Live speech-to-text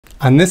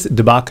On this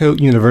DeBacco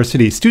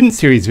University Student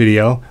Series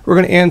video, we're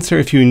going to answer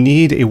if you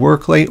need a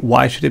work light,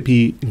 why should it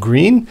be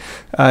green?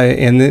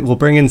 And then we'll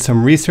bring in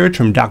some research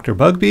from Dr.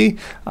 Bugbee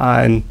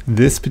on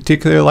this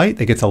particular light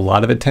that gets a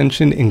lot of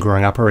attention in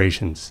growing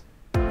operations.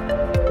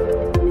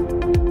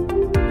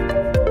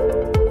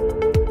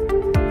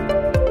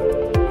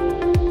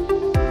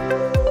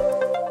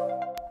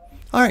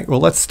 All right, well,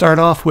 let's start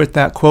off with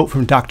that quote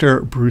from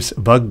Dr. Bruce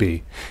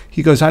Bugbee.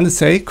 He goes on to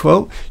say,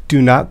 quote,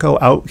 "Do not go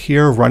out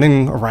here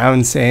running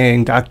around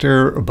saying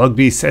Dr.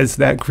 Bugbee says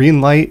that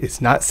green light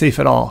is not safe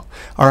at all.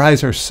 Our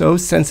eyes are so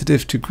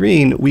sensitive to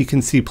green, we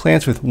can see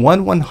plants with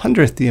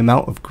 1/100th the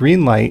amount of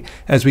green light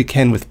as we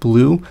can with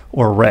blue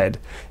or red.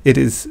 It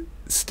is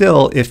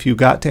still, if you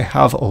got to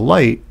have a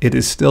light, it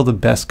is still the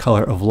best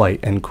color of light,"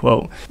 end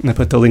quote. And I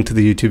put the link to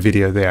the YouTube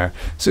video there.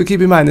 So keep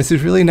in mind, this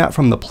is really not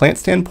from the plant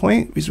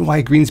standpoint. The reason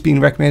why green's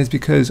being recommended is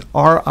because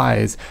our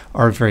eyes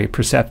are very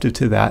perceptive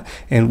to that,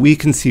 and we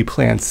can see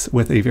plants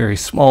with a very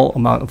small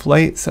amount of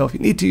light. So if you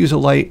need to use a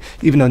light,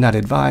 even though not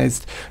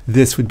advised,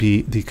 this would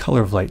be the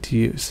color of light to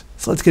use.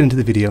 So let's get into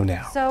the video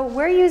now. So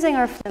we're using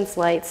our fluorescence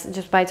lights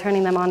just by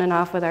turning them on and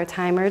off with our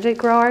timer to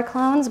grow our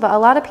clones, but a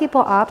lot of people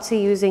opt to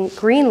using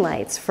green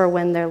lights for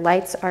when their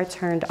lights are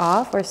turned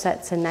off or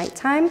set to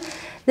nighttime.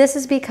 This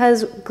is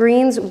because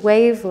green's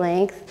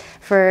wavelength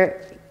for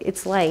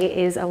its light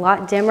is a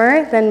lot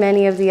dimmer than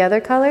many of the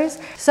other colors.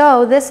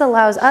 So this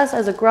allows us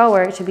as a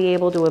grower to be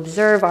able to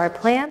observe our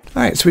plant.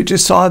 All right, so we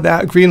just saw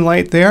that green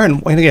light there.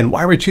 And again,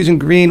 why we're choosing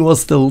green? Well,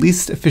 it's the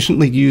least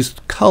efficiently used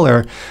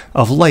color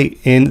of light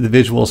in the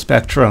visual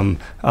spectrum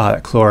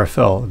that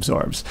chlorophyll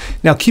absorbs.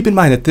 Now, keep in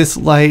mind that this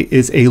light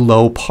is a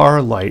low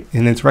PAR light,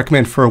 and it's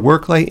recommended for a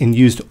work light and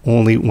used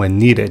only when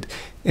needed.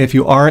 If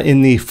you are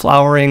in the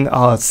flowering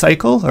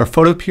cycle or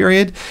photo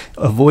period,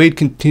 avoid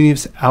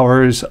continuous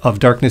hours of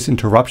darkness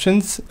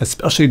interruptions,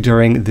 especially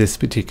during this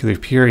particular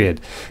period.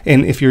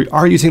 And if you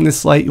are using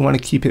this light, you want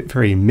to keep it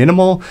very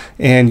minimal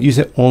and use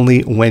it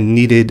only when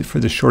needed for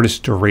the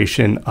shortest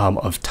duration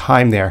of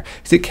time there.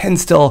 Because it can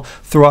still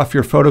throw off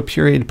your photo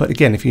period, but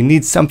again, if you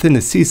need something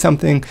to see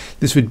something,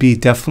 this would be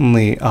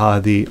definitely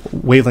the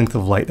wavelength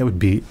of light that would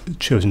be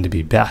chosen to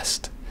be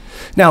best.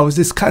 Now, is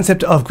this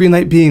concept of green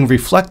light being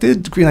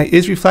reflected? Green light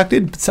is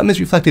reflected, but some is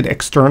reflected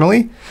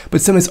externally,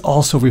 but some is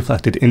also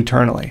reflected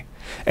internally.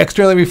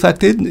 Externally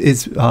reflected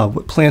is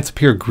what plants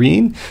appear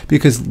green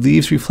because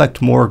leaves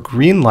reflect more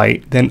green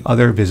light than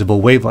other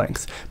visible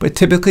wavelengths. But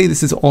typically,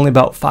 this is only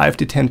about 5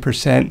 to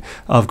 10%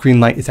 of green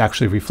light is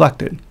actually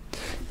reflected.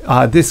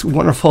 This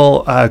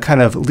wonderful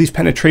kind of leaf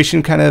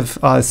penetration kind of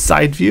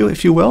side view,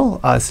 if you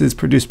will. This is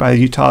produced by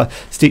Utah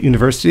State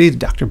University,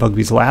 Dr.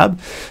 Bugbee's lab.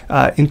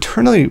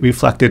 Internally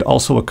reflected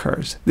also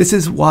occurs. This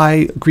is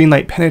why green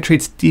light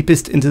penetrates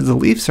deepest into the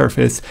leaf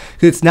surface,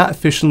 because it's not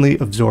efficiently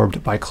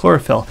absorbed by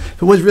chlorophyll.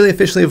 If it was really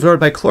efficiently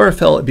absorbed by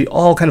chlorophyll, it'd be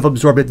all kind of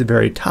absorbed at the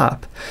very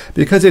top.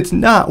 Because it's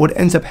not, what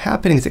ends up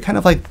happening is it kind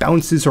of like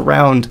bounces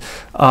around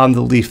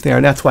the leaf there,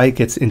 and that's why it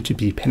gets into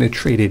be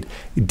penetrated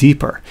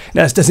deeper.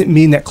 Now, this doesn't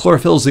mean that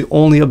chlorophyll is the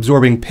only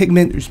absorbing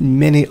pigment. There's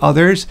many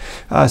others.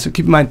 So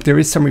keep in mind, there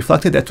is some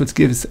reflected. That's what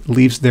gives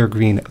leaves their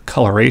green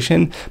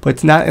coloration, but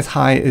it's not as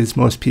high as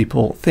most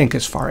people think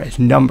as far as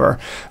number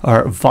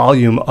or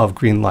volume of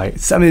green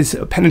light. Some is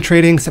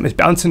penetrating, some is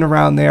bouncing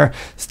around there,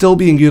 still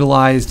being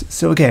utilized.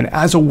 So again,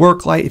 as a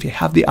work light, if you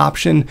have the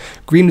option,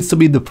 green would still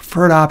be the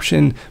preferred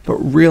option, but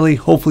really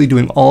hopefully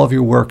doing all of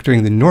your work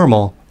during the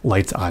normal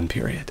lights on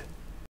period.